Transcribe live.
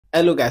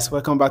Hello guys,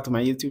 welcome back to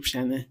my YouTube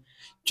channel.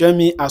 Join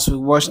me as we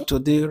watch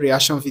today's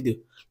reaction video.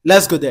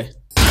 Let's go there.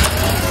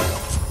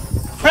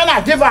 When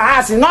I give her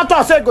house, e not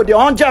to say go the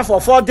 100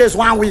 for 4 days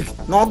 1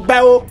 week. No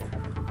bell.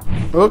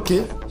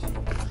 Okay.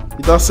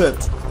 It does set.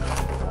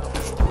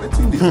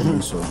 Wetin dey do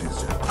this all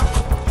this?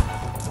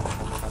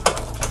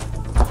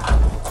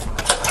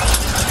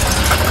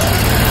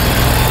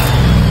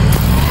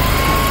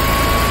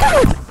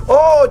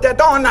 Oh, they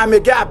don't want me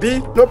get abi.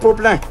 No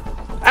problem.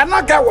 I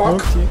not get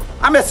work. Okay.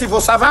 I'm a civil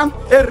servant,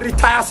 a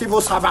retired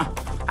civil servant.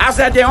 As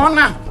a the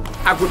owner,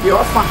 I could be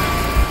offer.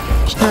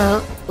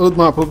 Old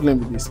man problem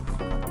with this.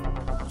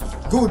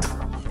 Good.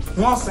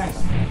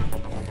 Nonsense.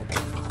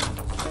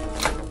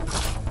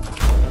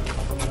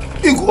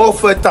 You go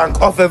off a tank,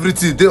 off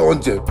everything, dey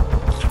 100.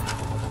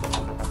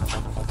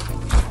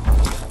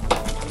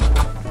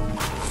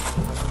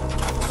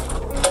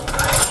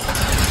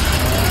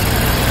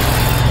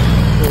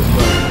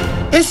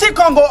 Is she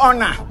can go on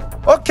now?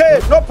 Okay,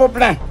 no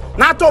problem.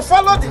 Now to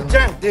follow the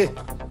gen day.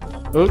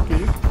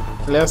 Okay.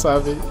 Let's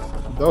have it.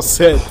 It does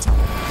set.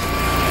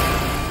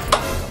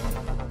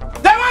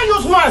 They want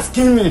use my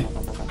skin me.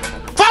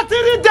 For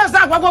 3 days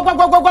now,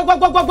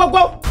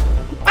 go.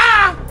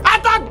 Ah, I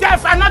don't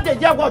deaf, I not the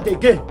hear what they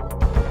get.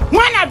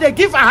 When I they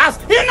give a house,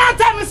 you not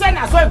tell me say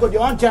na so I go the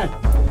on gen.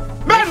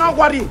 Man, not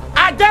worry.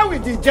 I deal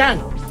with the gen.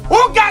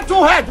 Who get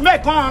 2 head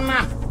make on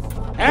now?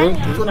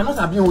 Okay. So, not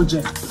have been on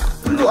gen.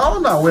 No, I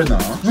wonder where now.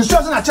 You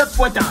sure say na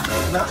checkpoint am?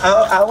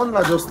 I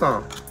wonder just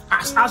now.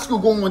 Ask you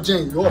go on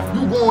gen, you off.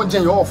 You go on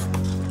gen, you off.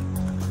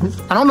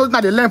 I don't know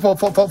now the length for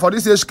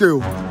this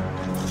HK.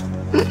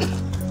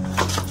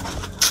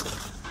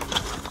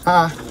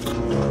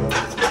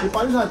 The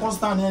police are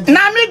constant here.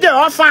 Now me the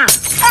orphan.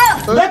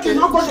 Make you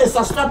not go to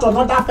suspect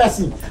another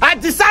person. I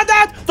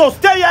decided to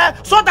stay here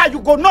so that you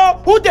go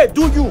know who they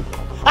do you.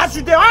 As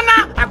you the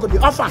honor, I go the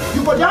offer.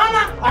 You go the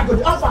honor, I go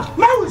the offer.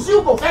 Man will see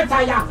you go fed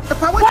tire.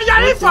 For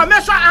your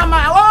information, I'm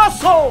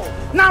also.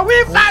 Now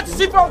we've had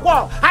civil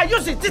war. I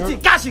use it to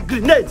cash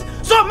grenade.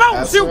 So man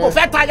will see you go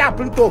fed tire,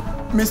 Pluto.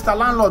 Mr.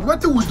 Landlord,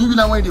 what will do you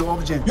now when they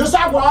off gen? You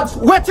say what?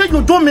 What till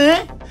you do me?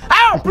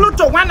 I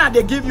Pluto when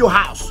they give you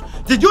house.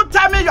 Did you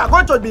tell me you are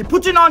going to be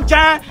putting on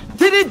gen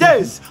 3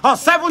 days or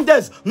 7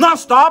 days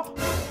non-stop?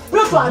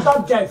 Pluto, I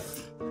don't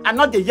deaf. I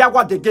not the hear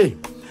what they gave.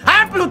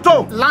 I'm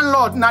Pluto.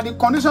 Landlord, now the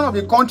condition of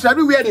the country,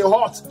 everywhere they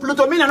hot.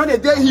 Pluto mean I know they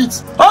day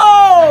heat.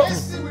 Oh!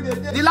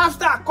 The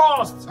lifestyle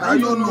cost. I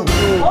don't know.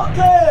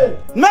 Okay.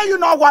 Now you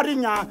not worry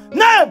now.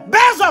 Now,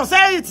 based on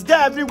say it's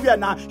there everywhere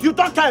now, you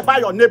don't care about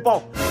your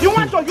neighbor. You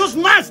want to use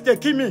nice to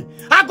kill me.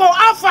 I go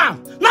offer.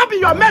 Now be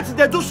your mate,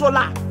 they do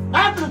solar.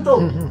 I'm Pluto.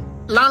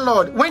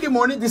 Landlord, when the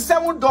money, the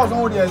 7 doors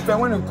only expect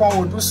when you come,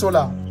 we'll do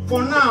solar.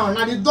 For now,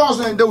 now the doors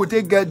when they will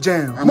take get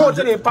gen. More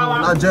to the power.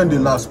 Na gen the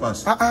last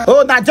pass.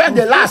 Oh, now just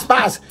the last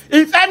pass.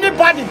 If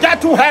anybody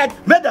get 2 head,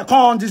 make them come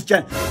on this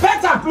gen.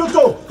 Better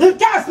Pluto. If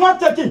gas not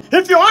taking,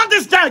 if you want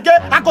this gen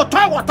again, I go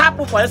turn water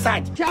proof for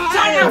inside.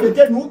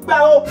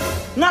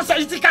 No, sir,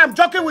 you think I'm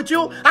joking with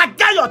you? I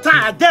get your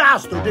time at their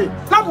house today.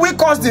 Now we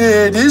cause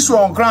the issue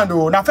on ground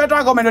though. Now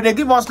federal government they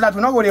give us that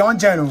we not go the on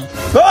gen.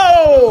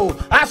 Oh,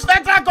 as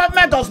federal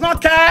government does not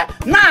care,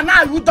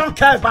 now you don't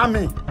care about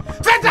me.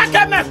 Federal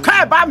government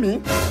care about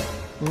me?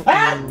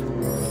 Eh?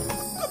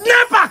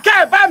 Never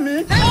care about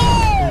me?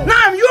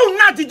 Now you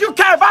now did you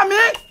care about me?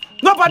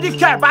 Nobody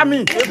care about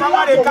me. If I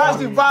want to cast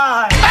the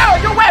vibe. Oh,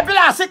 you wear be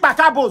like sick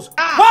cabos.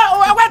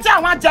 What I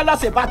want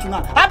jealous about you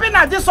now? I been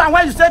at this one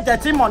when you say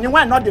dirty money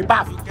when not the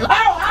bath.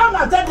 How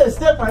not tell they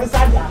stay for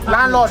inside there?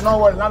 Landlord, no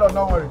worry. Landlord,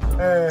 no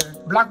worry.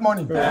 Black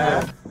money.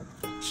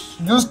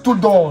 Use 2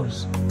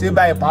 doors. Take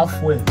buy a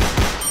pathway.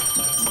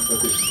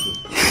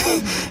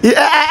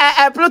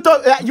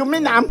 Pluto, you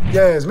mean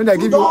Yes, me they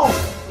give you.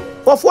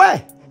 For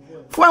where?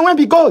 For when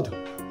be gold.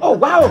 Oh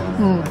wow.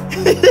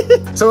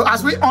 So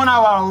as we on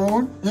our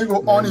own, you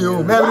go on your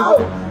own.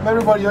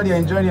 Everybody only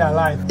enjoy their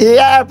life.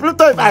 Yeah,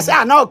 Pluto, if I say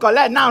I no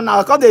collect now,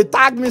 because they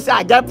tag me, say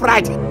I get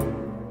pride. If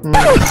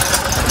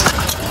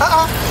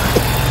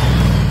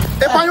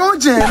I own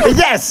gen.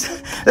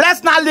 Yes,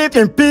 let's not live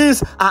in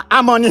peace and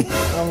harmony.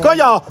 Go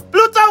your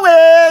Pluto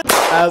way.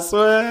 I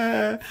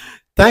swear.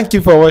 Thank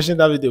you for watching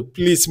that video.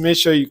 Please make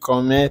sure you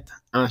comment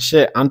and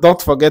share. And don't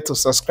forget to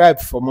subscribe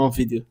for more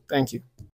videos. Thank you.